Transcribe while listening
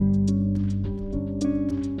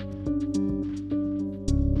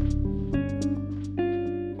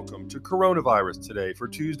coronavirus today for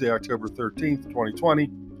Tuesday, October 13th, 2020.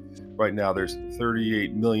 Right now, there's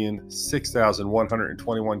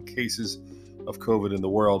 38,006,121 cases of COVID in the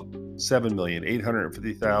world,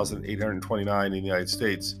 7,850,829 in the United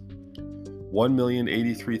States.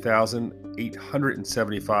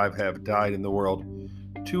 1,083,875 have died in the world.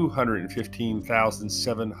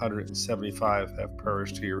 215,775 have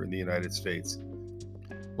perished here in the United States.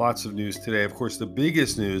 Lots of news today. Of course, the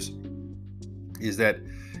biggest news is that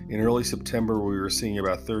in early September, we were seeing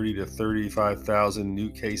about 30 to 35,000 new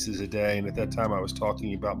cases a day. And at that time, I was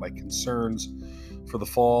talking about my concerns for the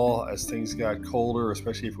fall as things got colder,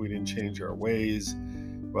 especially if we didn't change our ways.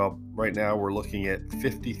 Well, right now we're looking at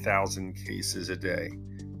 50,000 cases a day.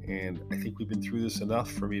 And I think we've been through this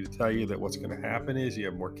enough for me to tell you that what's going to happen is you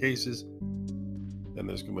have more cases, then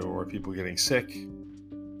there's going to be more people getting sick, there's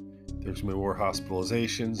going to be more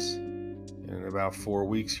hospitalizations, and in about 4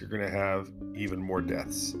 weeks you're going to have even more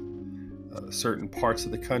deaths. Certain parts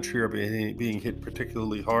of the country are being hit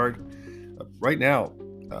particularly hard. Right now,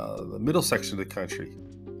 the middle section of the country,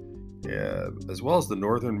 as well as the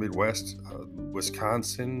northern Midwest,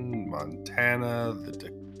 Wisconsin, Montana, the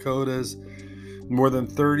Dakotas, more than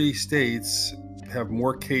 30 states have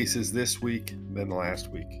more cases this week than last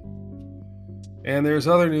week. And there's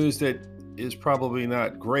other news that is probably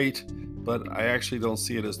not great, but I actually don't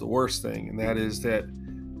see it as the worst thing, and that is that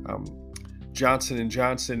Johnson &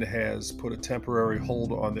 Johnson has put a temporary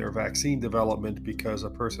hold on their vaccine development because a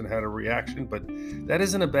person had a reaction, but that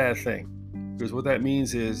isn't a bad thing, because what that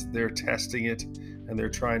means is they're testing it and they're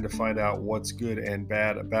trying to find out what's good and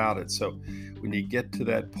bad about it. So when you get to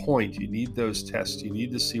that point, you need those tests. You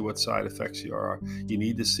need to see what side effects you are. You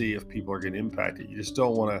need to see if people are getting impacted. You just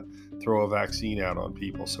don't want to throw a vaccine out on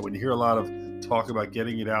people. So when you hear a lot of talk about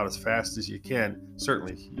getting it out as fast as you can,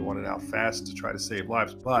 certainly you want it out fast to try to save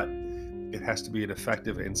lives, but it has to be an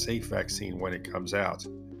effective and safe vaccine when it comes out.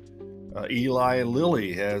 Eli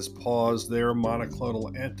Lilly has paused their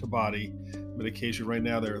monoclonal antibody medication right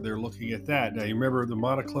now. They're looking at that. Now, you remember the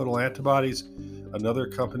monoclonal antibodies, another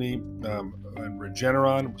company,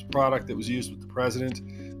 Regeneron was a product that was used with the president.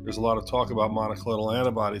 There's a lot of talk about monoclonal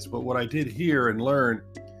antibodies, but what I did hear and learn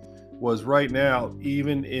was right now,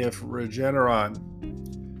 even if Regeneron,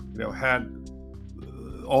 had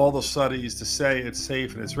all the studies to say it's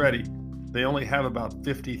safe and it's ready, they only have about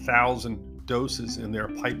 50,000 doses in their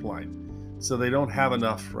pipeline. So they don't have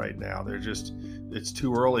enough right now. It's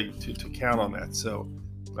too early to count on that. So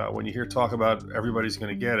when you hear talk about everybody's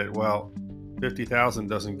going to get it, well, 50,000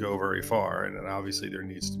 doesn't go very far. And obviously there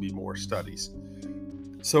needs to be more studies.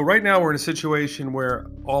 So right now we're in a situation where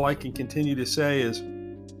all I can continue to say is,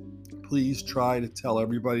 please try to tell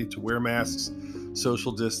everybody to wear masks,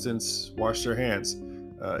 social distance, wash their hands.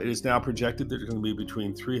 It is now projected that there's going to be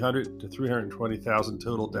between 300 to 320,000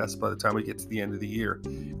 total deaths by the time we get to the end of the year.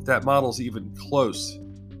 If that model's even close,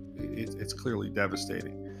 it's clearly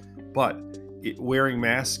devastating. But wearing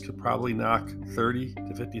masks could probably knock 30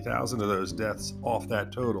 to 50,000 of those deaths off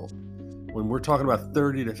that total. When we're talking about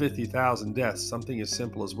 30 to 50,000 deaths, something as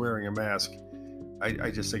simple as wearing a mask,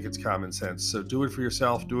 I just think it's common sense. So do it for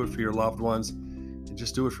yourself, do it for your loved ones, and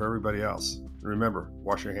just do it for everybody else. And remember,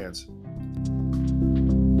 wash your hands.